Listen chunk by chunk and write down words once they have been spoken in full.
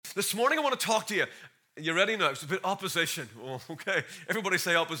This morning I want to talk to you. You ready now? It's a bit opposition. Oh, okay. Everybody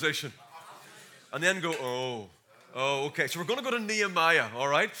say opposition. And then go, oh. Oh, okay. So we're going to go to Nehemiah, all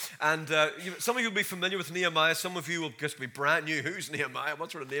right? And some of you will be familiar with Nehemiah. Some of you will just be brand new. Who's Nehemiah?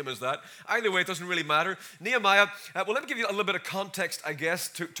 What sort of name is that? Either way, it doesn't really matter. Nehemiah, well, let me give you a little bit of context, I guess,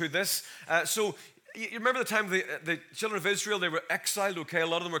 to this. So you remember the time the children of Israel, they were exiled, okay? A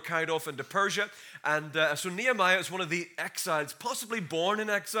lot of them were carried off into Persia. And so Nehemiah is one of the exiles, possibly born in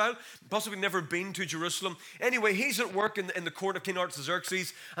exile, possibly never been to Jerusalem. Anyway, he's at work in the court of King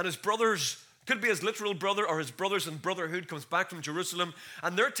Artaxerxes, and his brothers, could be his literal brother or his brothers in brotherhood, comes back from Jerusalem,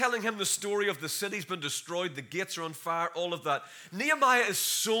 and they're telling him the story of the city's been destroyed, the gates are on fire, all of that. Nehemiah is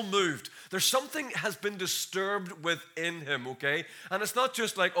so moved. There's something has been disturbed within him, okay? And it's not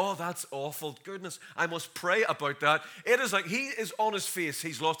just like, oh, that's awful. Goodness, I must pray about that. It is like he is on his face.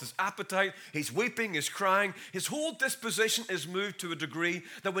 He's lost his appetite. He's weeping, he's crying. His whole disposition is moved to a degree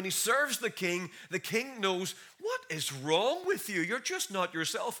that when he serves the king knows, what is wrong with you? You're just not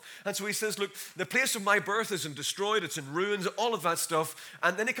yourself. And so he says, look, the place of my birth isn't destroyed. It's in ruins, all of that stuff.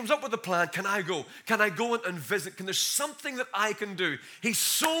 And then he comes up with a plan. Can I go? Can I go and visit? Can there's something that I can do? He's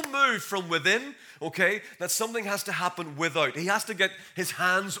so moved from within, okay, that something has to happen without. He has to get his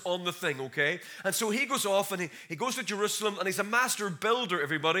hands on the thing, okay? And so he goes off and he goes to Jerusalem, and he's a master builder,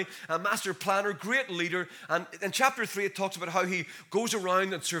 everybody, a master planner, great leader. And in chapter 3, it talks about how he goes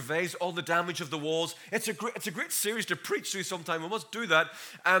around and surveys all the damage of the walls. It's a great series to preach through sometime. We must do that.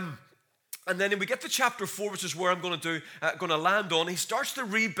 And then we get to chapter 4, which is where I'm going to land on. He starts the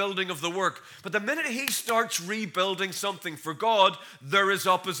rebuilding of the work. But the minute he starts rebuilding something for God, there is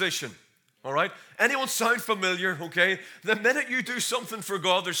opposition. All right? Anyone sound familiar, okay? The minute you do something for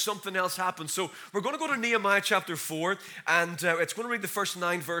God, there's something else happens. So we're going to go to Nehemiah chapter 4, and it's going to read the first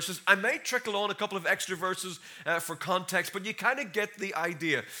 9 verses. I may trickle on a couple of extra verses for context, but you kind of get the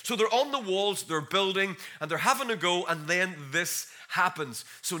idea. So they're on the walls, they're building, and they're having a go, and then this happens.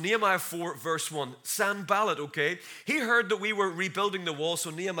 So Nehemiah 4 verse 1, Sanballat, okay, he heard that we were rebuilding the wall. So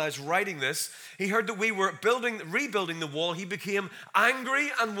Nehemiah's writing this. He heard that we were rebuilding the wall. He became angry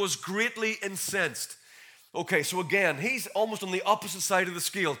and was greatly incensed. Okay, so again, he's almost on the opposite side of the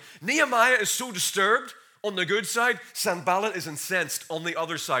scale. Nehemiah is so disturbed on the good side, Sanballat is incensed on the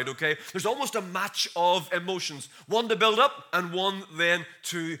other side, okay? There's almost a match of emotions, one to build up and one then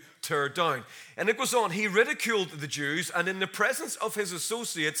to tear down. And it goes on, he ridiculed the Jews, and in the presence of his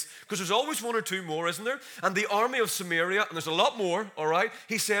associates, because there's always one or two more, isn't there? And the army of Samaria, and there's a lot more, all right?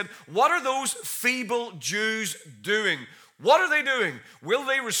 He said, what are those feeble Jews doing? What are they doing? Will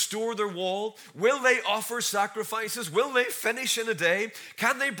they restore their wall? Will they offer sacrifices? Will they finish in a day?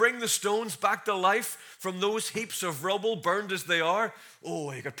 Can they bring the stones back to life from those heaps of rubble, burned as they are?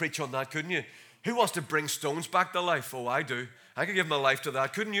 Oh, you could preach on that, couldn't you? Who wants to bring stones back to life? Oh, I do. I could give my life to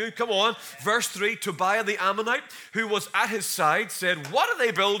that, couldn't you? Come on. Verse 3, Tobiah the Ammonite, who was at his side, said, what are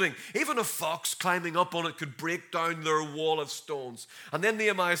they building? Even a fox climbing up on it could break down their wall of stones. And then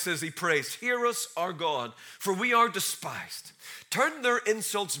Nehemiah says, he prays, hear us, our God, for we are despised. Turn their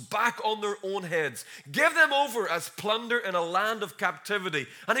insults back on their own heads. Give them over as plunder in a land of captivity.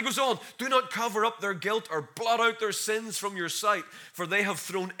 And he goes on, do not cover up their guilt or blot out their sins from your sight, for they have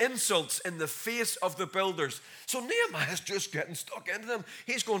thrown insults in the face of the builders. So Nehemiah's just getting stuck into them.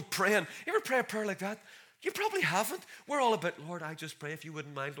 He's going praying. You ever pray a prayer like that? You probably haven't. We're all a bit, Lord, I just pray if you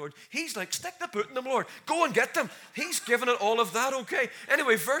wouldn't mind, Lord. He's like, stick the boot in them, Lord. Go and get them. He's given it all of that, okay.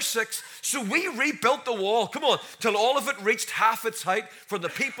 Anyway, verse 6, so we rebuilt the wall, come on, till all of it reached half its height, for the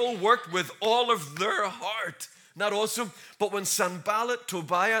people worked with all of their heart. Not awesome? But when Sanballat,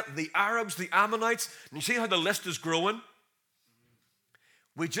 Tobiah, the Arabs, the Ammonites, and you see how the list is growing?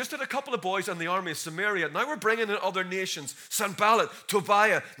 We just had a couple of boys in the army of Samaria. Now we're bringing in other nations. Sanballat,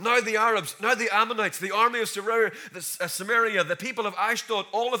 Tobiah, now the Arabs, now the Ammonites, the army of Samaria, the people of Ashdod,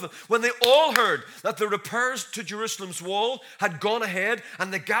 all of them. When they all heard that the repairs to Jerusalem's wall had gone ahead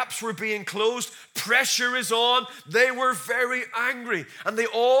and the gaps were being closed, pressure is on, they were very angry. And they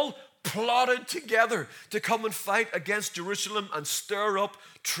all plotted together to come and fight against Jerusalem and stir up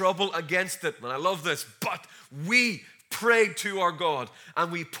trouble against it. And I love this. But we prayed to our God,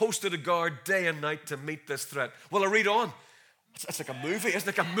 and we posted a guard day and night to meet this threat. Well, I read on. It's like a movie. It's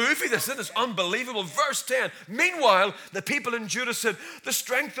like a movie. This is unbelievable. Verse 10. Meanwhile, the people in Judah said, the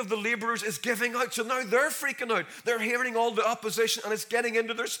strength of the laborers is giving out. So now they're freaking out. They're hearing all the opposition, and it's getting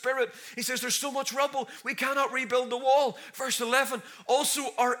into their spirit. He says, there's so much rubble. We cannot rebuild the wall. Verse 11. Also,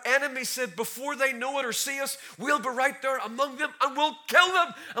 our enemies said, before they know it or see us, we'll be right there among them, and we'll kill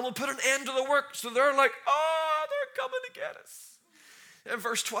them, and we'll put an end to the work. So they're like, oh, they're coming to get us. In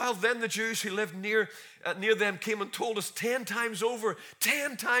verse 12, then the Jews who lived near them came and told us 10 times over,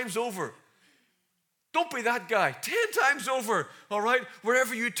 10 times over. Don't be that guy. 10 times over, all right?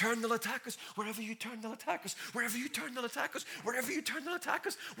 Wherever you turn, they'll attack us. Wherever you turn, they'll attack us. Wherever you turn, they'll attack us. Wherever you turn, they'll attack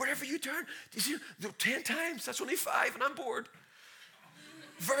us. Wherever you turn. You see, 10 times, that's only 5, and I'm bored.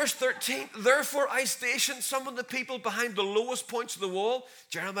 Verse 13, therefore I stationed some of the people behind the lowest points of the wall.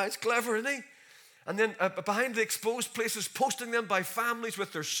 Jeremiah's clever, isn't he? And then behind the exposed places, posting them by families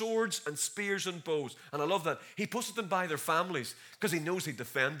with their swords and spears and bows. And I love that. He posted them by their families because he knows he'd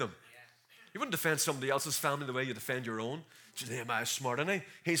defend them. You wouldn't defend somebody else's family the way you defend your own. Nehemiah's smart, isn't he?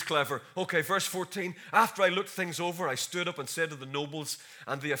 He's clever. Okay, verse 14. After I looked things over, I stood up and said to the nobles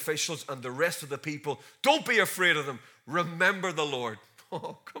and the officials and the rest of the people, don't be afraid of them. Remember the Lord.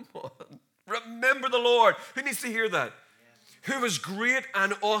 Oh, come on. Remember the Lord. Who needs to hear that? Who is great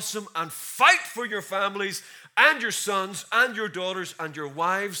and awesome, and fight for your families and your sons and your daughters and your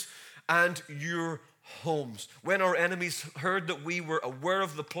wives and your homes. When our enemies heard that we were aware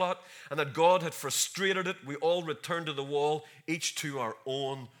of the plot and that God had frustrated it, we all returned to the wall, each to our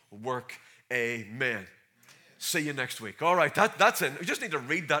own work. Amen. See you next week. All right, that's it. You just need to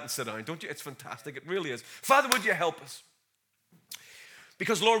read that and sit down, don't you? It's fantastic. It really is. Father, would you help us?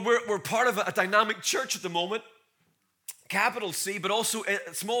 Because, Lord, we're part of a dynamic church at the moment, capital C, but also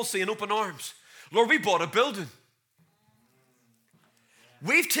a small c and open arms. Lord, we bought a building.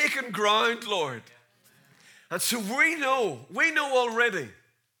 We've taken ground, Lord. And so we know already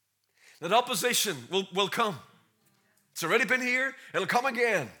that opposition will come. It's already been here. It'll come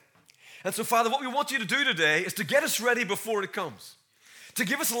again. And so, Father, what we want you to do today is to get us ready before it comes. To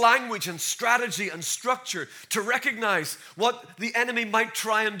give us language and strategy and structure to recognize what the enemy might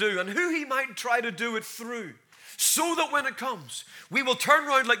try and do and who he might try to do it through. So that when it comes, we will turn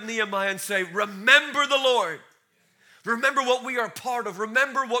around like Nehemiah and say, remember the Lord. Remember what we are part of.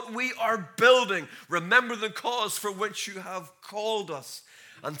 Remember what we are building. Remember the cause for which you have called us.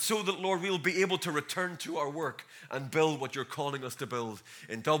 And so that, Lord, we'll be able to return to our work and build what you're calling us to build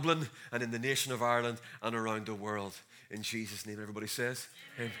in Dublin and in the nation of Ireland and around the world. In Jesus' name, everybody says.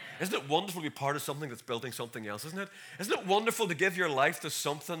 Amen. Isn't it wonderful to be part of something that's building something else, isn't it? Isn't it wonderful to give your life to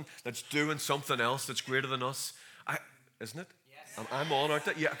something that's doing something else that's greater than us? Isn't it? Yes. I'm on, aren't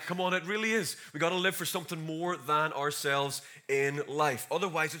I? Yeah, come on, it really is. We got to live for something more than ourselves in life.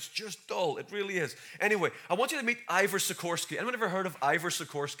 Otherwise, it's just dull. It really is. Anyway, I want you to meet Ivor Sikorsky. Anyone ever heard of Ivor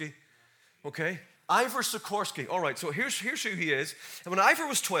Sikorsky? Okay. Ivor Sikorsky. All right, so here's who he is. And when Ivor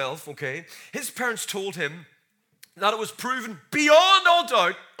was 12, okay, his parents told him that it was proven beyond all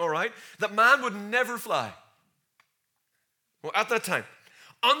doubt, all right, that man would never fly. Well, at that time.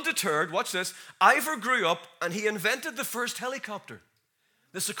 Undeterred, watch this, Ivor grew up and he invented the first helicopter,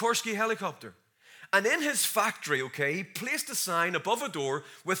 the Sikorsky helicopter. And in his factory, okay, he placed a sign above a door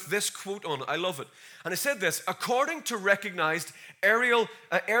with this quote on it. I love it. And it said this, according to recognized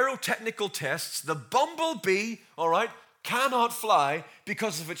aerotechnical tests, the bumblebee, all right, cannot fly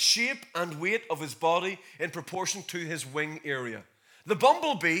because of its shape and weight of his body in proportion to his wing area. The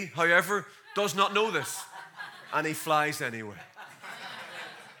bumblebee, however, does not know this, and he flies anyway.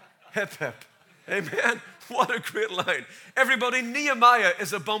 Hip, hip. Amen. What a great line. Everybody, Nehemiah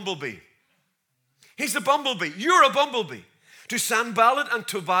is a bumblebee. He's a bumblebee. You're a bumblebee. To Sanballat and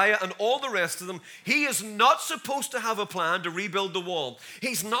Tobiah and all the rest of them, he is not supposed to have a plan to rebuild the wall.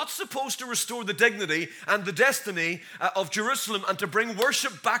 He's not supposed to restore the dignity and the destiny of Jerusalem and to bring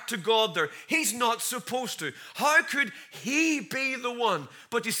worship back to God there. He's not supposed to. How could he be the one?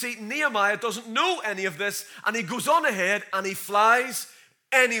 But you see, Nehemiah doesn't know any of this, and he goes on ahead and he flies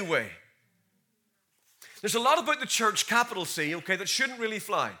anyway. There's a lot about the church, capital C, okay, that shouldn't really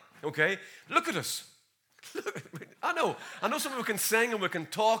fly, okay? Look at us. I know some of us can sing and we can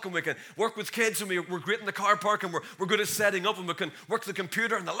talk and we can work with kids and we're great in the car park and we're good at setting up and we can work the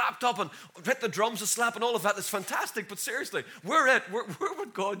computer and the laptop and hit the drums a slap and all of that. It's fantastic, but seriously, where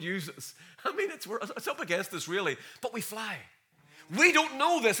would God use us? I mean, it's up against us really, but we fly. We don't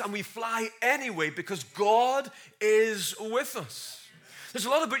know this and we fly anyway because God is with us. There's a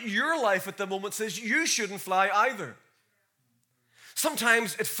lot about your life at the moment that says you shouldn't fly either.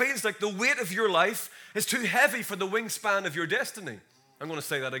 Sometimes it feels like the weight of your life is too heavy for the wingspan of your destiny. I'm going to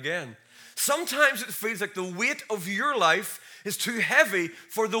say that again. Sometimes it feels like the weight of your life is too heavy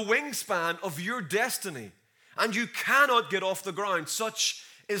for the wingspan of your destiny. And you cannot get off the ground. Such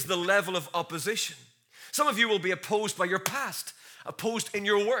is the level of opposition. Some of you will be opposed by your past opposed in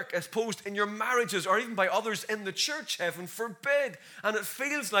your work, opposed in your marriages, or even by others in the church, heaven forbid. And it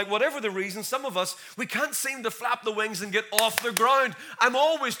feels like, whatever the reason, some of us, we can't seem to flap the wings and get off the ground. I'm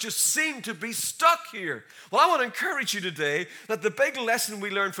always just seem to be stuck here. Well, I want to encourage you today that the big lesson we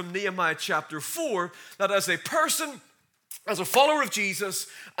learned from Nehemiah chapter 4, that as a person, as a follower of Jesus,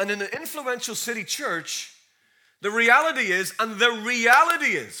 and in an influential city church, the reality is,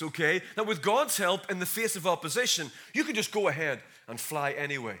 okay, that with God's help in the face of opposition, you can just go ahead and fly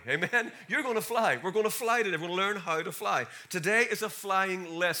anyway. Amen? You're going to fly. We're going to fly today. We're going to learn how to fly. Today is a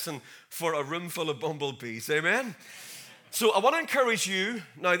flying lesson for a room full of bumblebees. Amen? So I want to encourage you.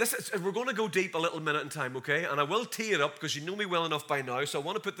 Now, we're going to go deep a little minute in time, okay? And I will tee it up because you know me well enough by now, so I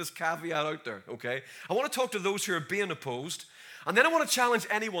want to put this caveat out there, okay? I want to talk to those who are being opposed, and then I want to challenge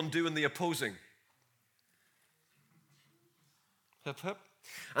anyone doing the opposing. Hip, hip.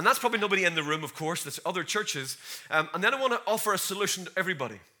 And that's probably nobody in the room, of course. That's other churches. And then I want to offer a solution to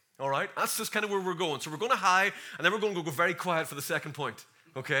everybody. All right? That's just kind of where we're going. So we're going to high, and then we're going to go very quiet for the second point.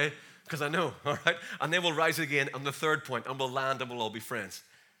 Okay? Because I know. All right? And then we'll rise again on the third point, and we'll land, and we'll all be friends.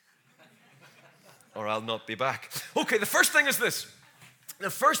 Or I'll not be back. Okay, the first thing is this.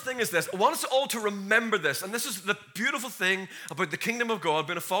 I want us all to remember this. And this is the beautiful thing about the kingdom of God,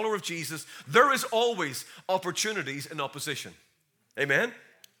 being a follower of Jesus. There is always opportunities in opposition. Amen?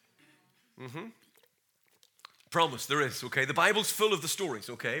 Promise, there is, okay? The Bible's full of the stories,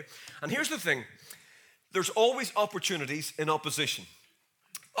 okay? And here's the thing. There's always opportunities in opposition.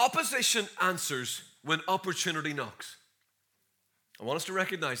 Opposition answers when opportunity knocks. I want us to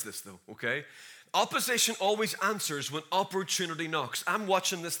recognize this, though, okay? Opposition always answers when opportunity knocks. I'm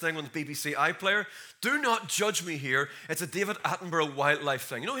watching this thing on the BBC iPlayer. Do not judge me here. It's a David Attenborough wildlife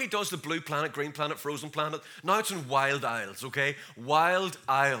thing. You know he does the blue planet, green planet, frozen planet? Now it's in Wild Isles, okay? Wild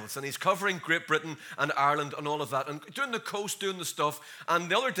Isles. And he's covering Great Britain and Ireland and all of that. And doing the coast, doing the stuff.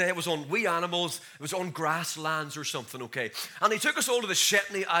 And the other day it was on wee animals. It was on grasslands or something, okay? And he took us all to the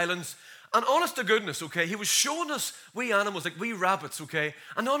Shetland Islands. And honest to goodness, okay, he was showing us wee animals, like wee rabbits, okay,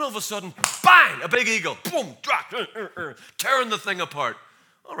 and then all of a sudden, bang, a big eagle, boom, tearing the thing apart.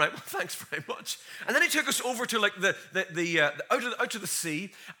 All right, well, thanks very much. And then he took us over to like out to the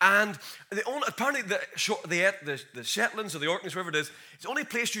sea, and apparently the Shetlands or the Orkneys, wherever it is, it's the only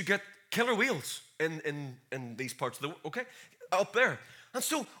place you get killer whales in these parts of the, okay, up there. And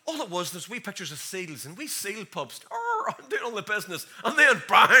so all it was, there's wee pictures of seals and wee seal pups doing all the business. And then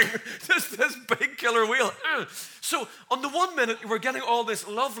bang, this big killer whale. So on the 1 minute, we're getting all this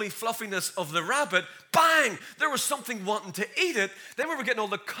lovely fluffiness of the rabbit. Bang, there was something wanting to eat it. Then we were getting all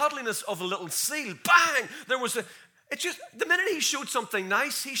the cuddliness of a little seal. Bang, the minute he showed something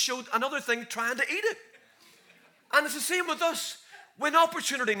nice, he showed another thing trying to eat it. And it's the same with us. When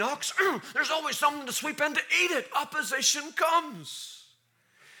opportunity knocks, there's always something to sweep in to eat it. Opposition comes.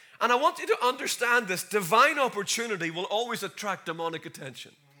 And I want you to understand this. Divine opportunity will always attract demonic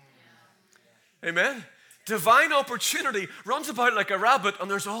attention. Amen? Divine opportunity runs about like a rabbit,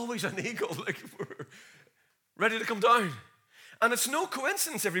 and there's always an eagle like, ready to come down. And it's no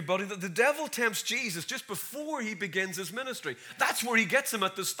coincidence, everybody, that the devil tempts Jesus just before he begins his ministry. That's where he gets him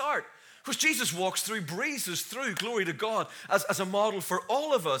at the start. Because Jesus walks through, breezes through, glory to God, as a model for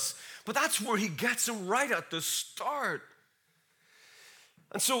all of us. But that's where he gets him right at the start.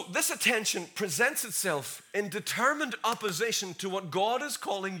 And so this attention presents itself in determined opposition to what God is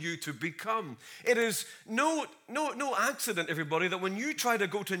calling you to become. It is no accident, everybody, that when you try to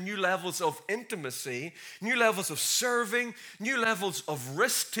go to new levels of intimacy, new levels of serving, new levels of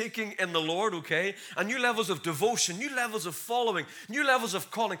risk-taking in the Lord, okay, and new levels of devotion, new levels of following, new levels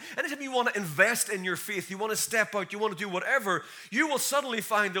of calling, anytime you want to invest in your faith, you want to step out, you want to do whatever, you will suddenly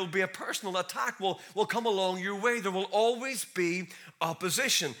find there will be a personal attack will come along your way. There will always be opposition.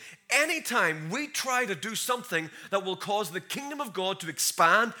 Anytime we try to do something that will cause the kingdom of God to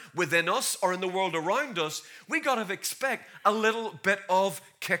expand within us or in the world around us, we got to expect a little bit of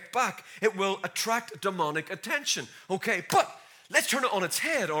kickback. It will attract demonic attention. Okay, but let's turn it on its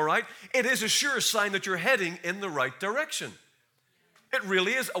head, all right? It is a sure sign that you're heading in the right direction. It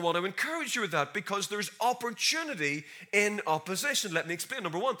really is. I want to encourage you with that because there's opportunity in opposition. Let me explain.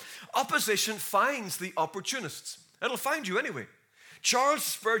 Number one, opposition finds the opportunists. It'll find you anyway. Charles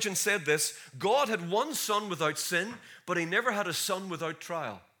Spurgeon said this: God had one son without sin, but he never had a son without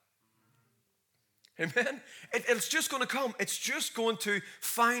trial. Amen? It's just going to come. It's just going to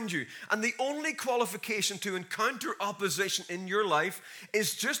find you. And the only qualification to encounter opposition in your life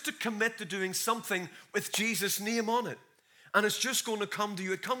is just to commit to doing something with Jesus' name on it. And it's just going to come to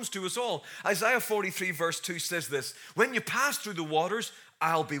you. It comes to us all. Isaiah 43 verse 2 says this, when you pass through the waters,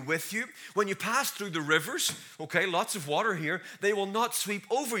 I'll be with you. When you pass through the rivers, okay, lots of water here, they will not sweep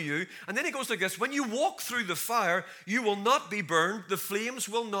over you. And then he goes like this, when you walk through the fire, you will not be burned. The flames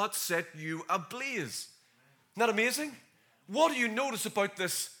will not set you ablaze. Isn't that amazing? What do you notice about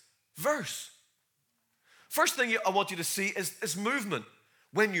this verse? First thing I want you to see is movement.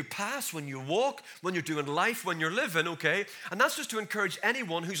 When you pass, when you walk, when you're doing life, when you're living, okay? And that's just to encourage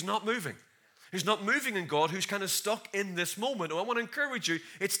anyone who's not moving in God, who's kind of stuck in this moment. Oh, I want to encourage you,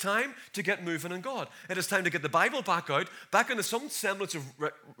 it's time to get moving in God. It is time to get the Bible back out, back into some semblance of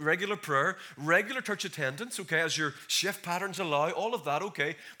regular prayer, regular church attendance, okay, as your shift patterns allow, all of that,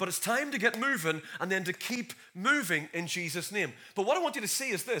 okay? But it's time to get moving and then to keep moving in Jesus' name. But what I want you to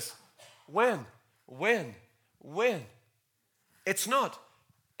see is this. When. It's not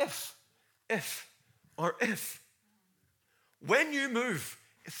if, or if. When you move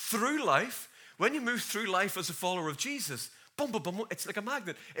through life as a follower of Jesus, boom, boom, boom, it's like a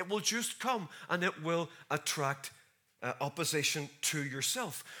magnet. It will just come and it will attract opposition to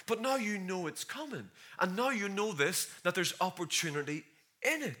yourself. But now you know it's coming. And now you know this, that there's opportunity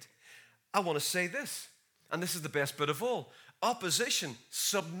in it. I want to say this, and this is the best bit of all. Opposition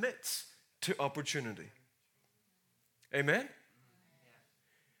submits to opportunity. Amen?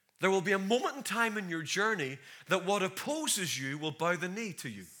 There will be a moment in time in your journey that what opposes you will bow the knee to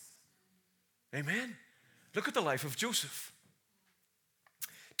you. Amen? Look at the life of Joseph.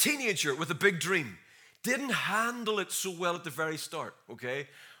 Teenager with a big dream. Didn't handle it so well at the very start, okay?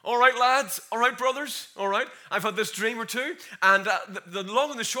 All right, lads. All right, brothers. All right. I've had this dream or two. And the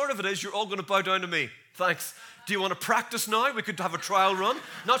long and the short of it is you're all going to bow down to me. Thanks. Do you want to practice now? We could have a trial run.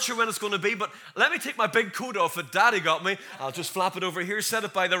 Not sure when it's going to be, but let me take my big coat off that Daddy got me. I'll just flap it over here, set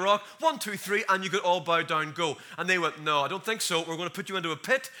it by the rock. 1, 2, 3, and you could all bow down, go. And they went, no, I don't think so. We're going to put you into a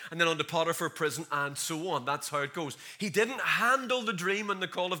pit and then onto Potiphar prison and so on. That's how it goes. He didn't handle the dream and the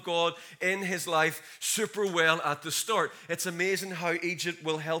call of God in his life super well at the start. It's amazing how Egypt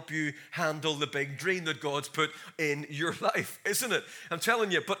will help you handle the big dream that God's put in your life, isn't it? I'm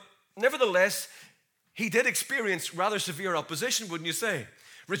telling you. But nevertheless, he did experience rather severe opposition, wouldn't you say?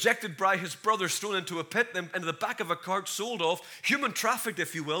 Rejected by his brothers, thrown into a pit, then into the back of a cart, sold off, human trafficked,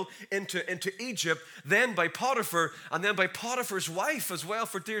 if you will, into Egypt, then by Potiphar, and then by Potiphar's wife as well,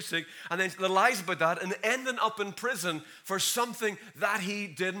 for dear sake, and then the lies about that, and ending up in prison for something that he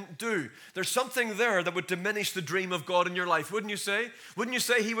didn't do. There's something there that would diminish the dream of God in your life, wouldn't you say? Wouldn't you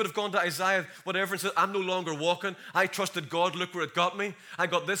say he would have gone to Isaiah, whatever, and said, I'm no longer walking. I trusted God. Look where it got me. I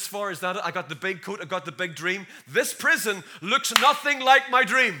got this far. Is that it? I got the big coat. I got the big dream. This prison looks nothing like my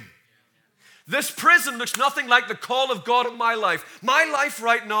dream. This prison looks nothing like the call of God in my life. My life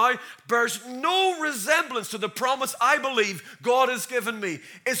right now bears no resemblance to the promise I believe God has given me.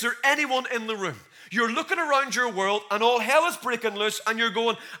 Is there anyone in the room? You're looking around your world and all hell is breaking loose and you're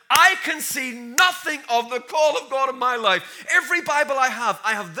going, I can see nothing of the call of God in my life. Every Bible I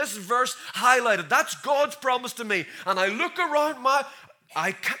have this verse highlighted. That's God's promise to me. And I look around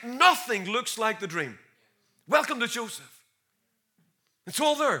nothing looks like the dream. Welcome to Joseph. It's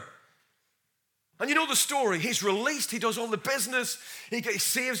all there. And you know the story. He's released. He does all the business. He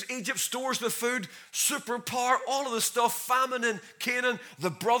saves Egypt, stores the food, superpower, all of the stuff, famine in Canaan.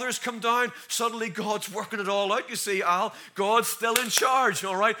 The brothers come down. Suddenly God's working it all out. You see, Al, God's still in charge,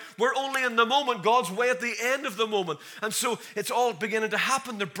 all right? We're only in the moment. God's way at the end of the moment. And so it's all beginning to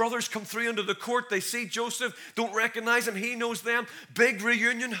happen. The brothers come through into the court. They see Joseph, don't recognize him. He knows them. Big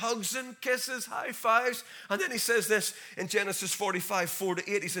reunion, hugs and kisses, high fives. And then he says this in Genesis 45,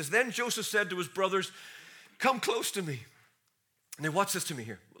 4-8. He says, then Joseph said to his brothers, come close to me. Now watch this to me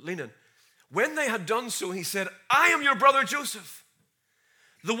here. Lean in. When they had done so, he said, I am your brother Joseph,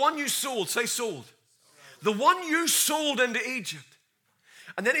 the one you sold. Say sold. The one you sold into Egypt.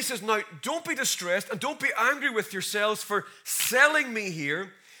 And then he says, now don't be distressed and don't be angry with yourselves for selling me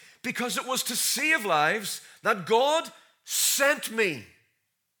here, because it was to save lives that God sent me.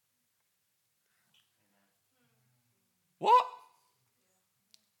 What?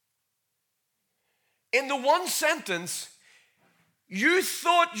 In the one sentence, you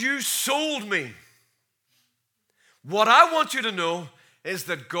thought you sold me. What I want you to know is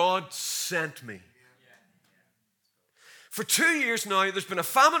that God sent me. For 2 years now, there's been a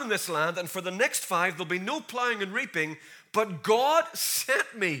famine in this land, and for the next 5, there'll be no plowing and reaping, but God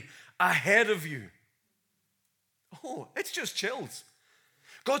sent me ahead of you. Oh, it's just chills.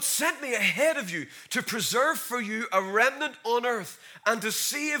 God sent me ahead of you to preserve for you a remnant on earth and to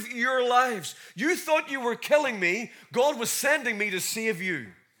save your lives. You thought you were killing me. God was sending me to save you.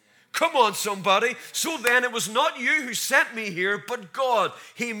 Come on, somebody. So then it was not you who sent me here, but God.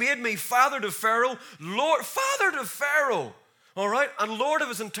 He made me father to Pharaoh, father to Pharaoh. All right? And Lord of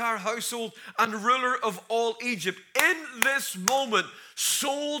his entire household and ruler of all Egypt. In this moment,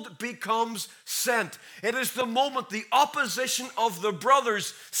 sold becomes sent. It is the moment the opposition of the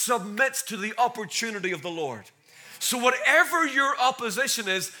brothers submits to the opportunity of the Lord. So whatever your opposition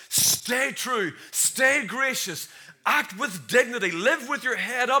is, stay true, stay gracious, act with dignity, live with your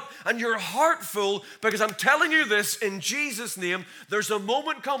head up and your heart full, because I'm telling you this in Jesus' name, there's a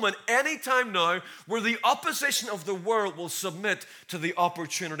moment coming anytime now where the opposition of the world will submit to the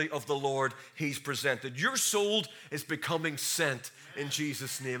opportunity of the Lord he's presented. Your soul is becoming sent in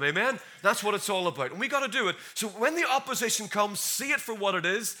Jesus' name, amen? That's what it's all about, and we got to do it. So when the opposition comes, see it for what it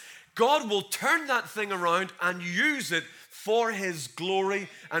is. God will turn that thing around and use it for his glory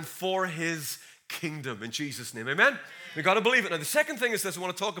and for his kingdom in Jesus' name. Amen? We've got to believe it. Now, the second thing is this I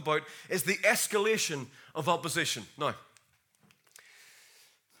want to talk about is the escalation of opposition. Now,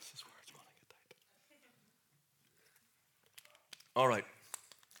 this is where it's going to get tight. All right.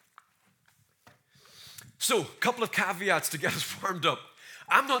 So, a couple of caveats to get us warmed up.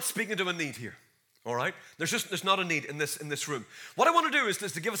 I'm not speaking to a need here. All right? There's not a need in this room. What I want to do is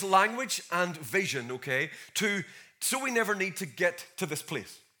to give us language and vision, okay, so we never need to get to this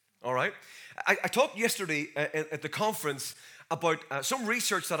place. All right? I talked yesterday at the conference about some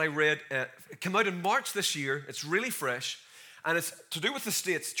research that I read. It came out in March this year. It's really fresh. And it's to do with the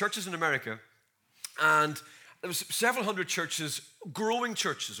States, churches in America. And there was several hundred churches, growing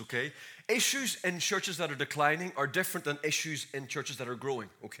churches, okay? Issues in churches that are declining are different than issues in churches that are growing,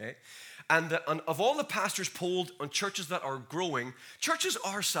 okay? And of all the pastors polled on churches that are growing, churches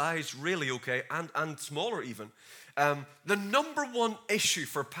our size really, okay, and smaller even, the number one issue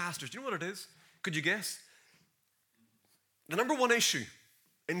for pastors, do you know what it is? Could you guess? The number one issue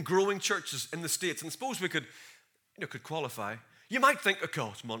in growing churches in the States, and suppose we could qualify. You might think, okay,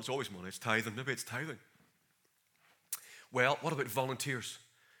 it's money, it's always money, it's tithing, maybe it's tithing. Well, what about volunteers?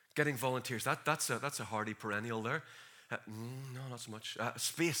 Getting volunteers, that's a hardy perennial there. No, not so much.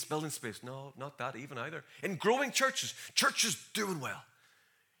 Space, building space. No, not that even either. In growing churches doing well.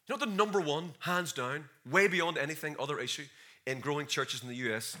 You know the number one, hands down, way beyond anything other issue in growing churches in the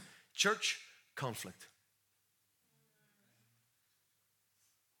U.S.? Church conflict.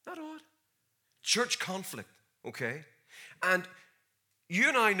 Not odd. Church conflict, okay? And you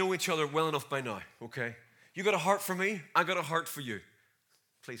and I know each other well enough by now, okay? You got a heart for me, I got a heart for you.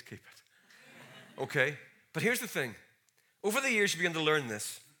 Please keep it. Okay? But here's the thing. Over the years, you begin to learn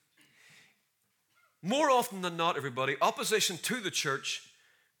this. More often than not, everybody, opposition to the church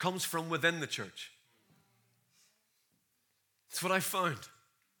comes from within the church. That's what I found.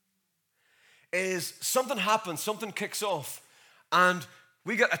 Is something happens, something kicks off, and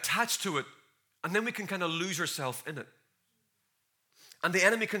we get attached to it, and then we can kind of lose ourselves in it. And the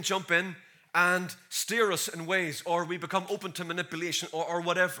enemy can jump in and steer us in ways, or we become open to manipulation or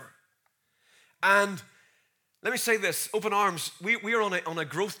whatever. And let me say this, open arms, we are on a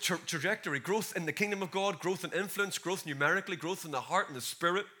growth trajectory, growth in the kingdom of God, growth in influence, growth numerically, growth in the heart and the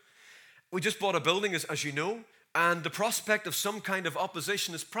spirit. We just bought a building, as you know, and the prospect of some kind of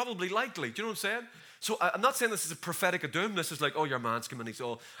opposition is probably likely. Do you know what I'm saying? So I'm not saying this is a prophetic doom. This is like, oh, your man's coming.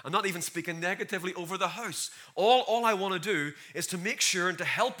 I'm not even speaking negatively over the house. All I want to do is to make sure and to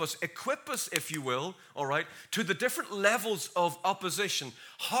help us, equip us, if you will, all right, to the different levels of opposition,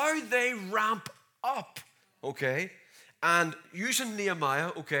 how they ramp up. Okay, and using Nehemiah,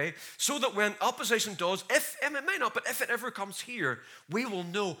 okay, so that when opposition does, and it may not, but if it ever comes here, we will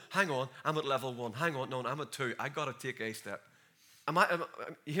know, hang on, I'm at level 1, hang on, no, I'm at 2, I got to take a step.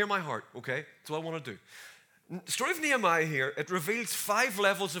 You hear my heart, okay? That's what I want to do. The story of Nehemiah here, it reveals 5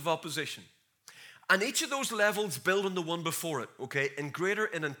 levels of opposition. And each of those levels build on the one before it, okay? Greater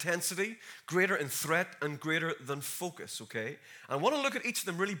in intensity, greater in threat, and greater than focus, okay? I want to look at each of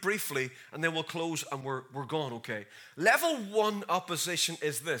them really briefly, and then we'll close and we're gone, okay? Level 1 opposition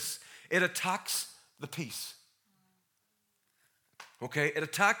is this. It attacks the peace. Okay? It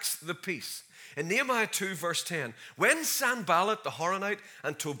attacks the peace. In Nehemiah 2, verse 10, when Sanballat the Horonite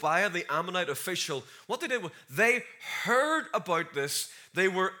and Tobiah the Ammonite official, what they did was they heard about this, they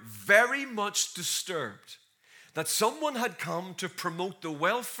were very much disturbed that someone had come to promote the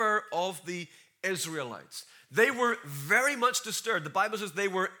welfare of the Israelites. They were very much disturbed. The Bible says they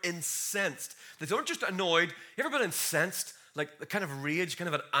were incensed. They weren't just annoyed. You ever been incensed? Like a kind of rage, kind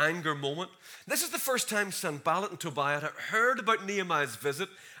of an anger moment. This is the first time Sanballat and Tobiah had heard about Nehemiah's visit,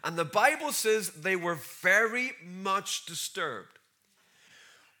 and the Bible says they were very much disturbed.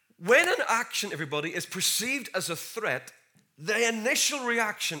 When an action, everybody, is perceived as a threat, the initial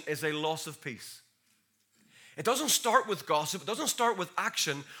reaction is a loss of peace. It doesn't start with gossip. It doesn't start with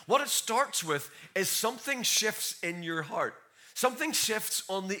action. What it starts with is something shifts in your heart. Something shifts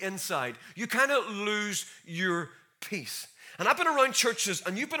on the inside. You kind of lose your peace. And I've been around churches,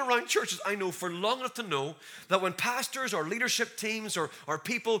 and you've been around churches, I know, for long enough to know that when pastors or leadership teams or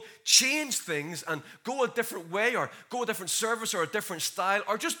people change things and go a different way or go a different service or a different style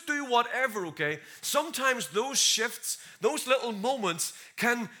or just do whatever, okay, sometimes those shifts, those little moments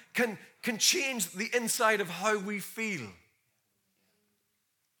can change the inside of how we feel.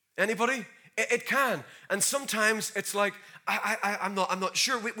 Anybody? It can. And sometimes it's like, I'm not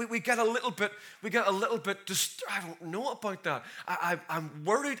sure. We get a little bit, I don't know about that. I'm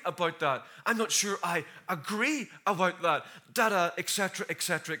worried about that. I'm not sure I agree about that. Et cetera, et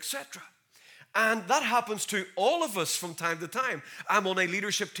cetera, et cetera. And that happens to all of us from time to time. I'm on a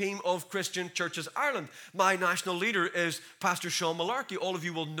leadership team of Christian Churches Ireland. My national leader is Pastor Sean Malarkey. All of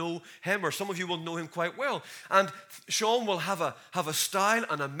you will know him, or some of you will know him quite well. And Sean will have a style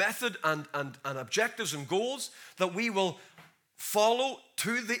and a method and objectives and goals that we will follow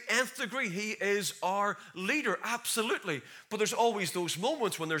to the nth degree. He is our leader, absolutely. But there's always those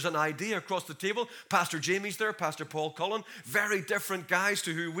moments when there's an idea across the table. Pastor Jamie's there, Pastor Paul Cullen, very different guys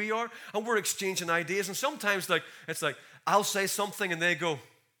to who we are, and we're exchanging ideas. And sometimes it's like, I'll say something and they go.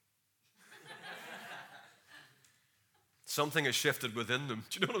 Something has shifted within them.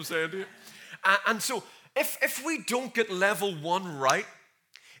 Do you know what I'm saying to you? And so if we don't get level one right,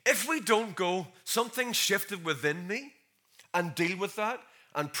 if we don't go, something shifted within me, and deal with that,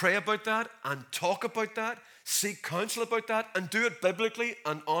 and pray about that, and talk about that, seek counsel about that, and do it biblically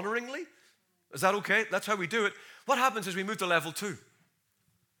and honoringly. Is that okay? That's how we do it. What happens is we move to level 2.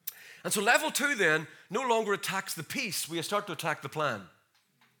 And so level 2 then no longer attacks the peace, we start to attack the plan.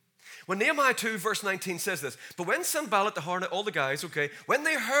 When Nehemiah 2 verse 19 says this, but when Sanballat, the Hornet, all the guys, okay, when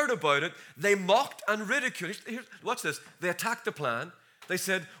they heard about it, they mocked and ridiculed. Watch this. They attacked the plan. They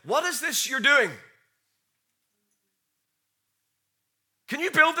said, what is this you're doing? Can you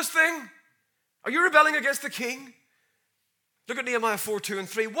build this thing? Are you rebelling against the king? Look at Nehemiah 4, 2 and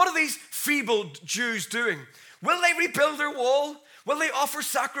 3. What are these feeble Jews doing? Will they rebuild their wall? Will they offer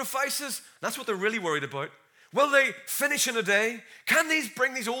sacrifices? That's what they're really worried about. Will they finish in a day? Can these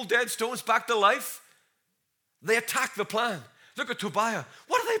bring these old dead stones back to life? They attack the plan. Look at Tobiah.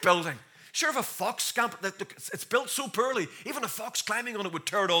 What are they building? Sure, if a fox scampered, it's built so poorly, even a fox climbing on it would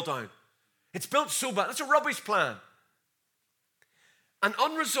tear it all down. It's built so bad. It's a rubbish plan. An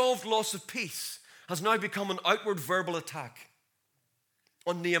unresolved loss of peace has now become an outward verbal attack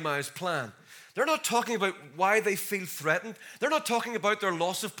on Nehemiah's plan. They're not talking about why they feel threatened. They're not talking about their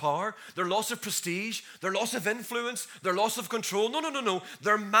loss of power, their loss of prestige, their loss of influence, their loss of control. No.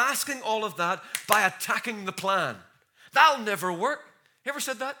 They're masking all of that by attacking the plan. That'll never work. You ever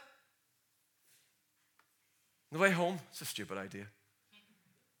said that? On the way home, it's a stupid idea.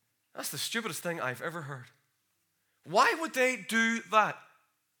 That's the stupidest thing I've ever heard. Why would they do that?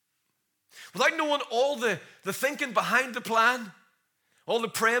 Without knowing all the thinking behind the plan, all the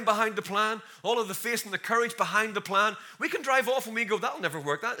praying behind the plan, all of the faith and the courage behind the plan, we can drive off and we go, that'll never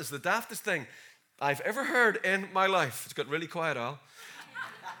work. That is the daftest thing I've ever heard in my life. It's got really quiet, Al.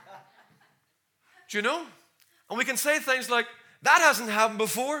 Do you know? And we can say things like, that hasn't happened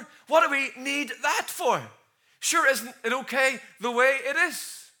before. What do we need that for? Sure, isn't it okay the way it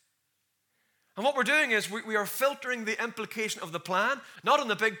is? And what we're doing is we are filtering the implication of the plan, not on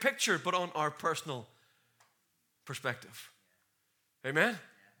the big picture, but on our personal perspective. Amen?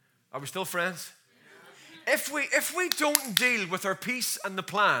 Are we still friends? If we don't deal with our peace and the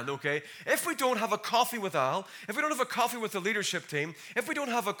plan, okay, if we don't have a coffee with Al, if we don't have a coffee with the leadership team, if we don't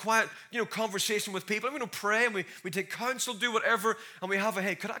have a quiet, conversation with people, and we don't pray and we take counsel, do whatever, and we have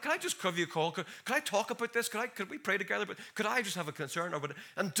hey, could I just give you a call? Could I talk about this? Could we pray together? But could I just have a concern about it?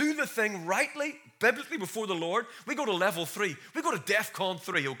 And do the thing rightly, biblically before the Lord, we go to level 3. We go to DEFCON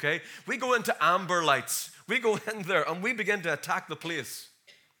 3, okay? We go into amber lights. We go in there and we begin to attack the place.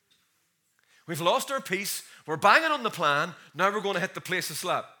 We've lost our peace. We're banging on the plan. Now we're going to hit the place a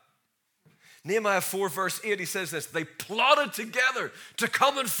slap. Nehemiah 4 verse 8, he says this. They plotted together to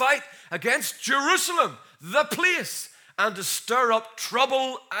come and fight against Jerusalem, the place, and to stir up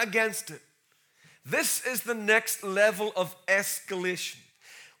trouble against it. This is the next level of escalation.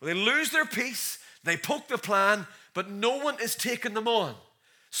 When they lose their peace, they poke the plan, but no one is taking them on.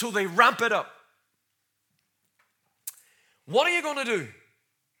 So they ramp it up. What are you going to do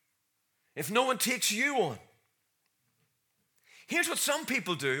if no one takes you on? Here's what some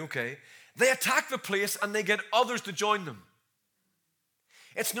people do, okay? They attack the place and they get others to join them.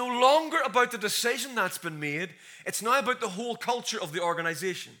 It's no longer about the decision that's been made. It's now about the whole culture of the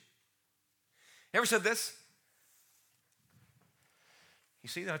organization. Ever said this? You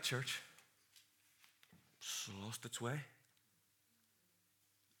see that church? It's lost its way.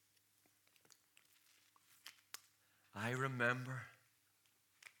 I remember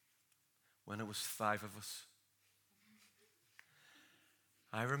when it was 5 of us.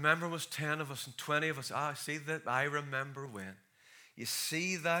 I remember it was 10 of us and 20 of us. See that? I remember when. You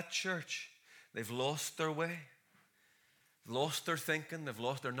see that church? They've lost their way. They've lost their thinking.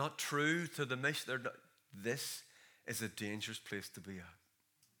 They're not true to the mission. This is a dangerous place to be at.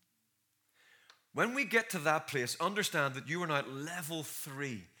 When we get to that place, understand that you are now at level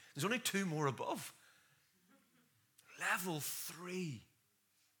 3. There's only 2 more above. Level 3.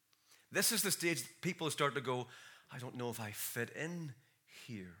 This is the stage people start to go, I don't know if I fit in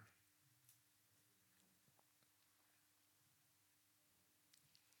here.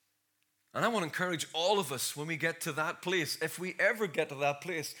 And I want to encourage all of us when we get to that place, if we ever get to that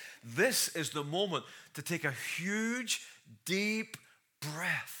place, this is the moment to take a huge, deep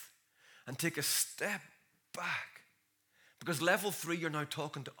breath and take a step back. Because level 3, you're now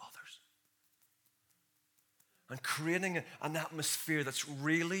talking to others and creating an atmosphere that's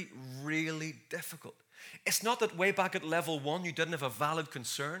really, really difficult. It's not that way back at level 1 you didn't have a valid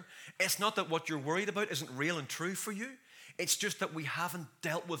concern. It's not that what you're worried about isn't real and true for you. It's just that we haven't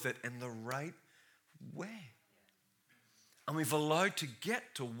dealt with it in the right way. And we've allowed to get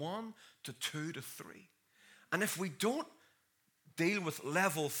to 1 to 2 to 3. And if we don't deal with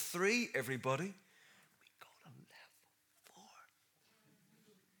level 3, everybody, we go to level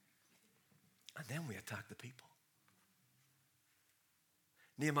 4. And then we attack the people.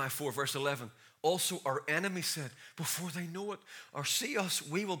 Nehemiah 4 verse 11. Also our enemies said, before they know it or see us,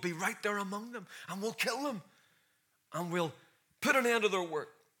 we will be right there among them and we'll kill them. And we'll put an end to their work.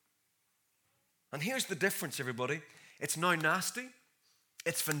 And here's the difference, everybody. It's now nasty.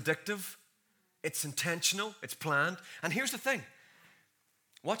 It's vindictive. It's intentional. It's planned. And here's the thing.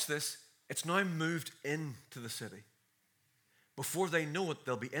 Watch this. It's now moved into the city. Before they know it,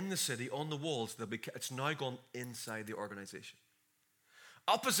 they'll be in the city, on the walls. It's now gone inside the organization.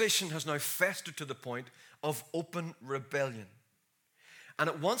 Opposition has now festered to the point of open rebellion. And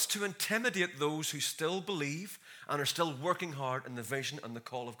it wants to intimidate those who still believe and are still working hard in the vision and the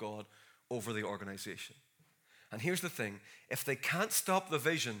call of God over the organization. And here's the thing. If they can't stop the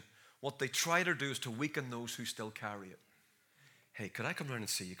vision, what they try to do is to weaken those who still carry it. Hey, could I come round and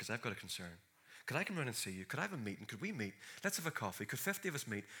see you because I've got a concern? Could I come round and see you? Could I have a meeting? Could we meet? Let's have a coffee. Could 50 of us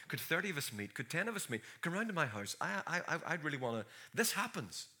meet? Could 30 of us meet? Could 10 of us meet? Come round to my house. I'd really want to. This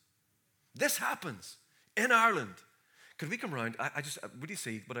happens. This happens in Ireland. Could we come round? Would you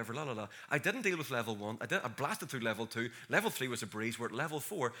see, whatever, la, la, la. I didn't deal with level 1. I blasted through level 2. Level 3 was a breeze. We're at level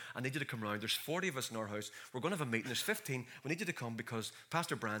 4. I need you to come round. There's 40 of us in our house. We're going to have a meeting. There's 15. We need you to come because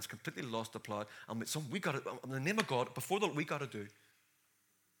Pastor Brian's completely lost the plot. And we got to, in the name of God, before that, we got to do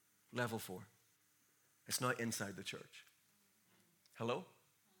level 4. It's now inside the church. Hello?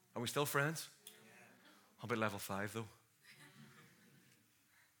 Are we still friends? How about level 5, though?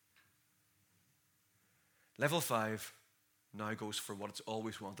 Level 5 now goes for what it's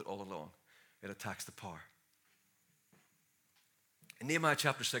always wanted all along. It attacks the power. In Nehemiah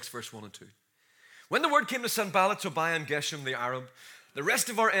chapter 6, verse 1 and 2. When the word came to Sanballat, Tobiah, and Geshem the Arab, the rest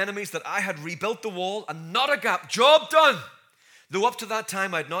of our enemies, that I had rebuilt the wall and not a gap, job done. Though up to that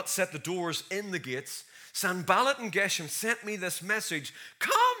time I had not set the doors in the gates, Sanballat and Geshem sent me this message.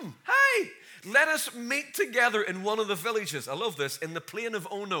 Come, hey, let us meet together in one of the villages. I love this, in the plain of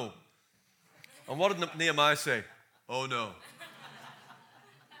Ono. And what did Nehemiah say? Oh no.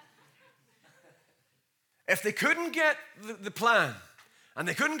 If they couldn't get the plan, and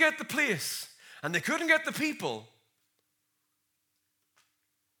they couldn't get the place, and they couldn't get the people,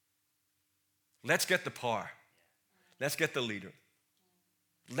 let's get the power. Let's get the leader.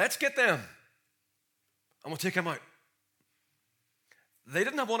 Let's get them. And we'll take them out. They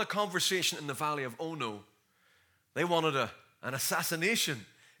didn't want a conversation in the valley of Ono. They wanted an assassination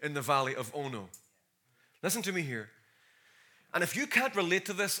in the valley of Ono. Listen to me here. And if you can't relate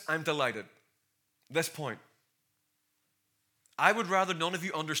to this, I'm delighted. This point. I would rather none of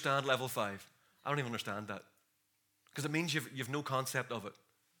you understand level 5. I don't even understand that. Because it means you've no concept of it.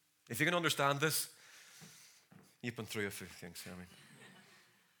 If you can understand this, you've been through a few things. I mean,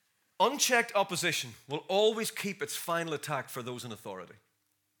 unchecked opposition will always keep its final attack for those in authority.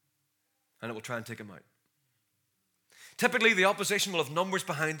 And it will try and take them out. Typically, the opposition will have numbers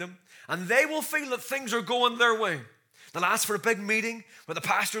behind them, and they will feel that things are going their way. They'll ask for a big meeting with the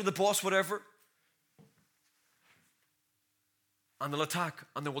pastor, the boss, whatever. and they'll attack,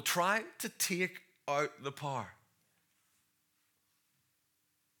 and they will try to take out the power.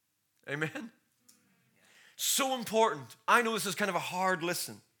 Amen? So important. I know this is kind of a hard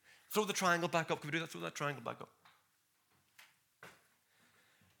listen. Throw the triangle back up. Can we do that? Throw that triangle back up.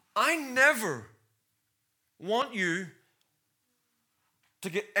 I never want you to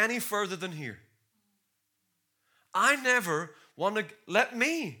get any further than here. I never want to let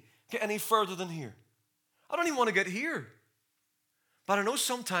me get any further than here. I don't even want to get here. But I know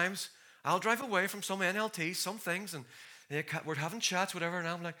sometimes I'll drive away from some NLT, some things, and we're having chats, whatever, and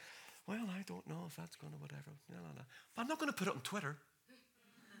I'm like, well, I don't know if that's going to whatever. No. But I'm not going to put it on Twitter.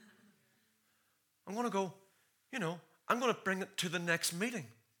 I'm going to go, I'm going to bring it to the next meeting.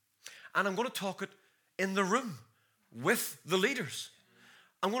 And I'm going to talk it in the room with the leaders.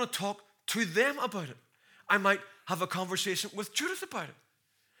 I'm going to talk to them about it. I might have a conversation with Judith about it.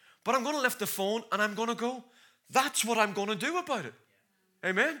 But I'm going to lift the phone and I'm going to go, that's what I'm going to do about it.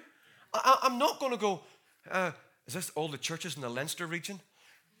 Amen? I'm not going to go, is this all the churches in the Leinster region?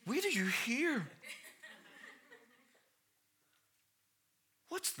 Where do you hear?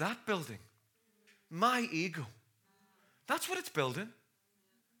 What's that building? My ego. That's what it's building.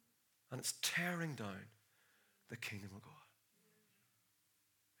 And it's tearing down the kingdom of God.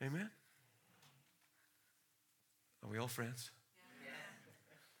 Amen? Are we all friends? Yeah.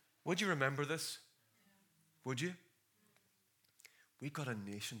 Would you remember this? Would you? We've got a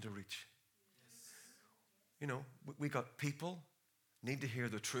nation to reach. Yes. We got people need to hear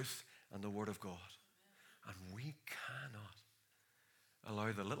the truth and the word of God. And we cannot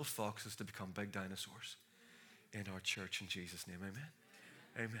allow the little foxes to become big dinosaurs in our church in Jesus' name. Amen?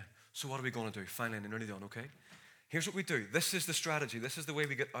 Amen. So what are we going to do? Finally, and nearly done, okay? Here's what we do. This is the strategy. This is the way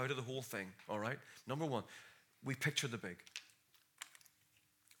we get out of the whole thing, all right? Number one, we picture the big.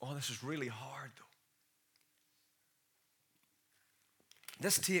 Oh, this is really hard, though.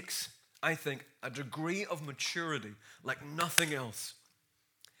 This takes, I think, a degree of maturity like nothing else.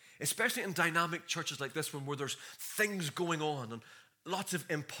 Especially in dynamic churches like this one where there's things going on and lots of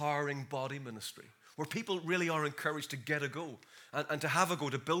empowering body ministry, where people really are encouraged to get a go and to have a go,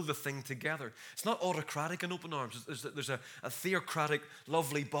 to build the thing together. It's not autocratic and open arms. There's a theocratic,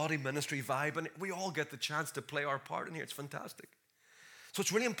 lovely body ministry vibe, and we all get the chance to play our part in here. It's fantastic. So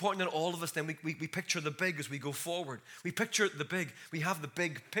it's really important that all of us then, we picture the big as we go forward. We picture the big. We have the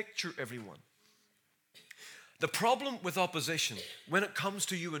big picture, everyone. The problem with opposition, when it comes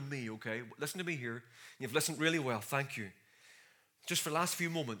to you and me, okay, listen to me here. You've listened really well. Thank you. Just for the last few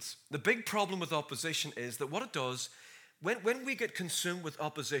moments, the big problem with opposition is that what it does, when we get consumed with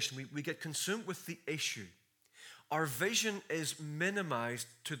opposition, we get consumed with the issue. Our vision is minimized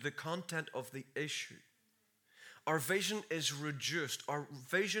to the content of the issue. Our vision is reduced. Our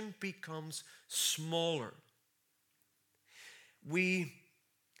vision becomes smaller. We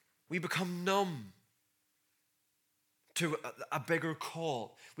become numb to a bigger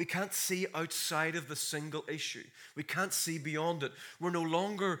call. We can't see outside of the single issue. We can't see beyond it. We're no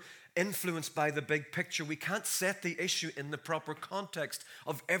longer influenced by the big picture. We can't set the issue in the proper context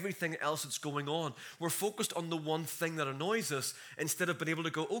of everything else that's going on. We're focused on the one thing that annoys us instead of being able to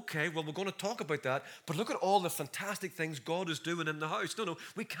go, okay, well, we're going to talk about that, but look at all the fantastic things God is doing in the house. No,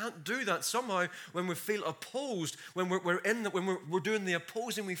 we can't do that. Somehow, when we feel opposed, when we're doing the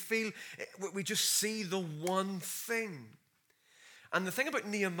opposing, we just see the one thing. And the thing about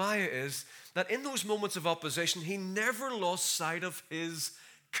Nehemiah is that in those moments of opposition, he never lost sight of his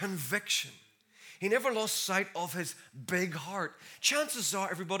conviction. He never lost sight of his big heart. Chances are,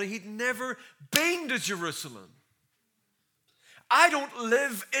 everybody, he'd never been to Jerusalem. I don't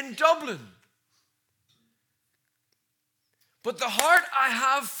live in Dublin. But the heart I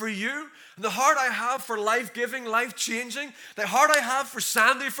have for you, the heart I have for life-giving, life-changing, the heart I have for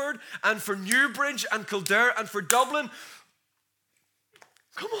Sandyford and for Newbridge and Kildare and for Dublin,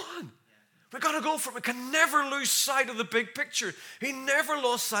 come on. We got to go for it. We can never lose sight of the big picture. He never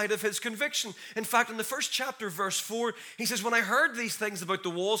lost sight of his conviction. In fact, in the first chapter, verse 4, he says, when I heard these things about the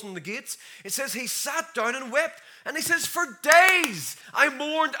walls and the gates, it says he sat down and wept. And he says, for days I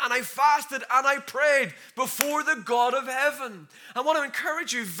mourned and I fasted and I prayed before the God of heaven. I want to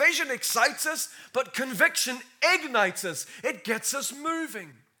encourage you, vision excites us, but conviction ignites us. It gets us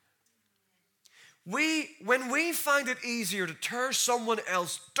moving. When we find it easier to tear someone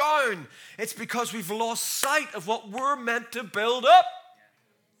else down, it's because we've lost sight of what we're meant to build up.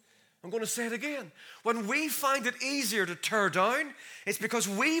 I'm going to say it again. When we find it easier to tear down, it's because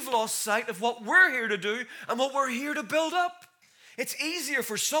we've lost sight of what we're here to do and what we're here to build up. It's easier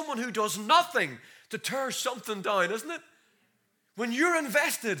for someone who does nothing to tear something down, isn't it? When you're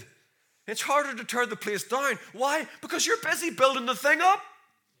invested It's harder to tear the place down. Why? Because you're busy building the thing up.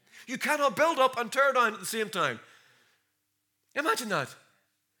 You cannot build up and tear down at the same time. Imagine that.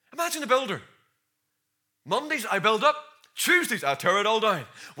 Imagine a builder. Mondays, I build up. Tuesdays, I tear it all down.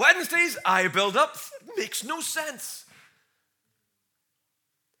 Wednesdays, I build up. It makes no sense.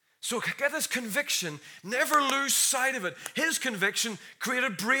 So get this conviction. Never lose sight of it. His conviction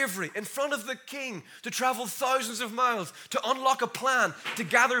created bravery in front of the king to travel thousands of miles, to unlock a plan, to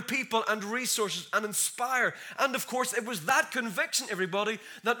gather people and resources and inspire. And of course, it was that conviction, everybody,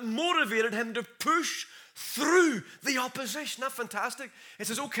 that motivated him to push through the opposition. Isn't that fantastic? It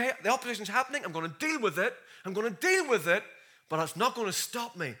says, okay, the opposition's happening. I'm going to deal with it. I'm going to deal with it, but it's not going to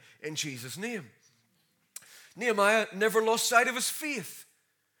stop me in Jesus' name. Nehemiah never lost sight of his faith.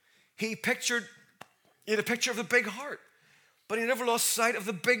 He had a picture of the big heart, but he never lost sight of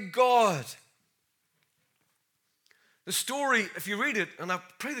the big God. The story, if you read it, and I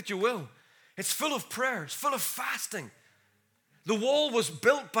pray that you will, it's full of prayer, it's full of fasting. The wall was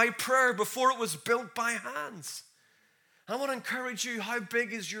built by prayer before it was built by hands. I want to encourage you, how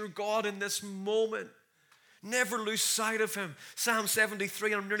big is your God in this moment? Never lose sight of him. Psalm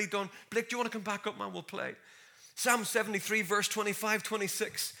 73, and I'm nearly done. Blake, do you want to come back up, man? We'll play. Psalm 73, verse 25,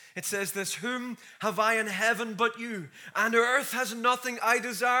 26. It says this, whom have I in heaven but you? And earth has nothing I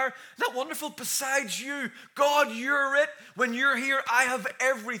desire. Isn't that wonderful? Besides you, God, you're it. When you're here, I have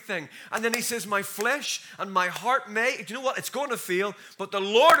everything. And then he says, my flesh and my heart may. Do you know what? It's going to fail, but the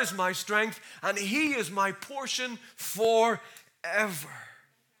Lord is my strength, and he is my portion forever.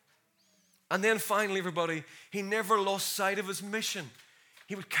 And then finally, everybody, he never lost sight of his mission.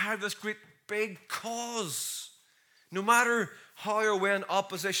 He would carry this great big cause. No matter how or when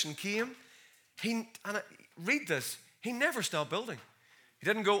opposition came, read this, he never stopped building. He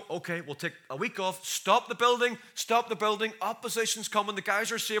didn't go, okay, we'll take a week off, stop the building, opposition's coming, the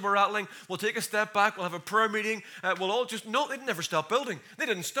guys are saber rattling, we'll take a step back, we'll have a prayer meeting, no, they never stopped building. They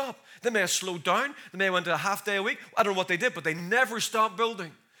didn't stop. They may have slowed down, they may have went to a half day a week, I don't know what they did, but they never stopped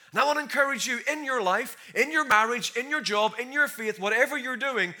building. And I want to encourage you in your life, in your marriage, in your job, in your faith, whatever you're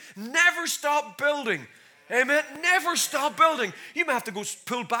doing, never stop building. Amen. Never stop building. You may have to go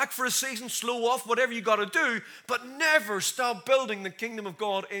pull back for a season, slow off, whatever you got to do, but never stop building the kingdom of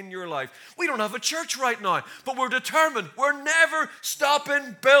God in your life. We don't have a church right now, but we're determined. We're never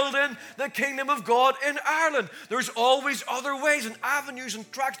stopping building the kingdom of God in Ireland. There's always other ways and avenues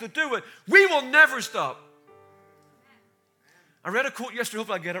and tracks to do it. We will never stop. I read a quote yesterday,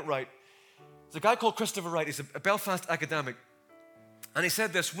 hope I get it right. There's a guy called Christopher Wright. He's a Belfast academic. And he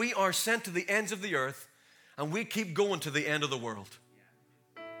said this, we are sent to the ends of the earth, and we keep going to the end of the world.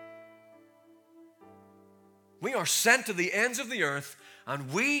 We are sent to the ends of the earth,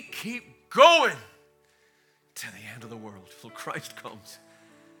 and we keep going to the end of the world till Christ comes.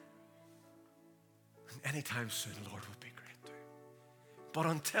 And anytime soon, Lord, would be great too. But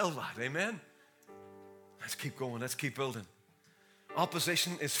until that, amen, let's keep going, let's keep building.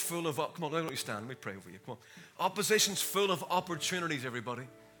 Opposition is full of, come on, let me stand, let me pray over you, come on. Opposition's full of opportunities, everybody.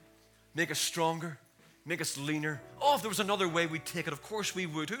 Make us stronger. Make us leaner. Oh, if there was another way, we'd take it. Of course we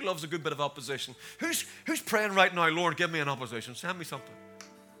would. Who loves a good bit of opposition? Who's praying right now, Lord, give me an opposition. Send me something.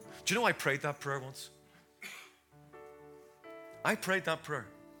 Do you know I prayed that prayer once? I prayed that prayer.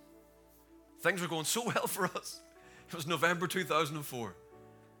 Things were going so well for us. It was November 2004.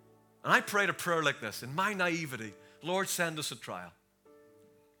 And I prayed a prayer like this, in my naivety, Lord, send us a trial.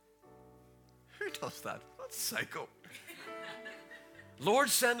 Who does that? That's psycho.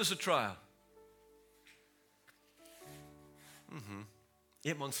 Lord, send us a trial.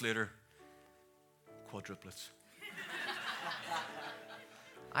 8 months later, quadruplets.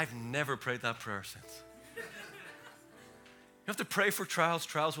 I've never prayed that prayer since. You have to pray for trials.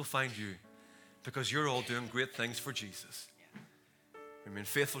 Trials will find you because you're all doing great things for Jesus. You're being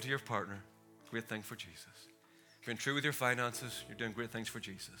faithful to your partner, great thing for Jesus. Being true with your finances, you're doing great things for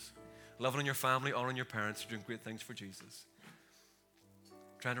Jesus. Loving on your family, honoring your parents, you're doing great things for Jesus.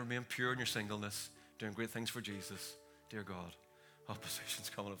 Trying to remain pure in your singleness, doing great things for Jesus. Dear God, opposition's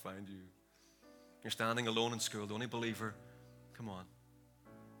coming to find you. You're standing alone in school, the only believer. Come on.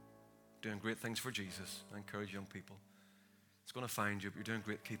 Doing great things for Jesus. I encourage young people. It's going to find you, but you're doing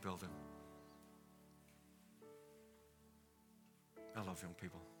great. Keep building. I love young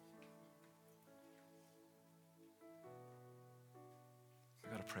people.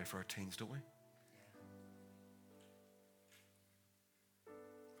 We've got to pray for our teens, don't we?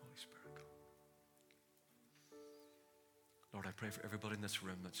 Holy Spirit, come. Lord, I pray for everybody in this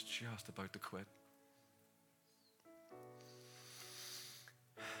room that's just about to quit.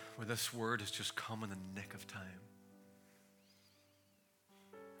 Where this word has just come in the nick of time.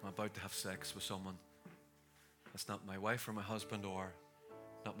 I about to have sex with someone that's not my wife or my husband or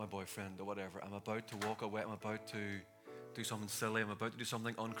not my boyfriend or whatever. I'm about to walk away. I'm about to do something silly. I'm about to do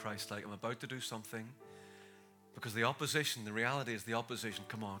something unchristlike. I'm about to do something because the opposition, the reality is the opposition.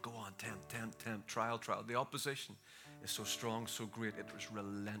 Come on, go on, tempt, trial. The opposition is so strong, so great. It was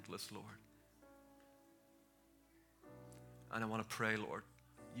relentless, Lord. And I want to pray, Lord,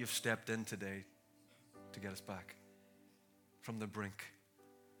 you've stepped in today to get us back from the brink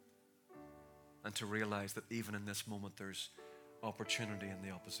and to realize that even in this moment there's opportunity in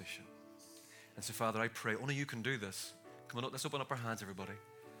the opposition. And so, Father, I pray, only you can do this. Come on, let's open up our hands, everybody.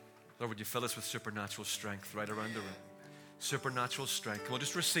 Lord, would you fill us with supernatural strength right around the room? Supernatural strength. Come on,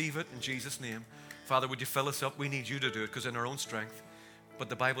 just receive it in Jesus' name. Father, would you fill us up? We need you to do it because in our own strength. But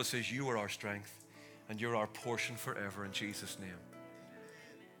the Bible says you are our strength and you're our portion forever in Jesus' name.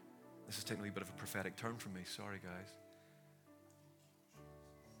 This is taking a bit of a prophetic turn for me. Sorry, guys.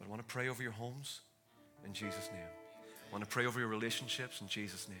 But I want to pray over your homes in Jesus' name. I want to pray over your relationships in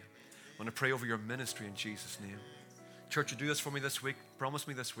Jesus' name. I want to pray over your ministry in Jesus' name. Church, you do this for me this week. Promise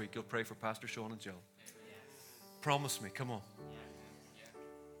me this week you'll pray for Pastor Sean and Jill. Promise me. Come on.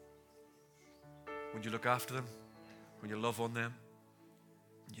 When you look after them, when you love on them,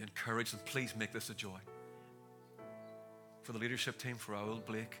 when you encourage them, please make this a joy. For the leadership team, for Raul,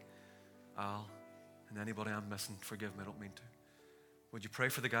 Blake, Al, and anybody I'm missing, forgive me, I don't mean to. Would you pray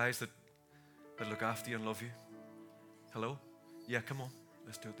for the guys that look after you and love you? Hello? Yeah, come on.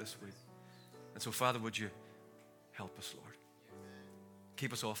 Let's do it this week. And so, Father, would you help us, Lord?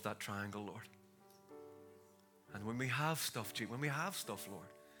 Keep us off that triangle, Lord. And when we have stuff, Lord,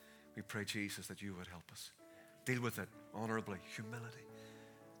 we pray, Jesus, that you would help us. Deal with it honorably, humility,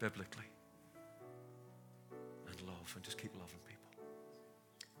 biblically, and love, and just keep loving people.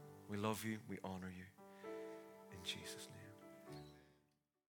 We love you, we honor you, in Jesus' name.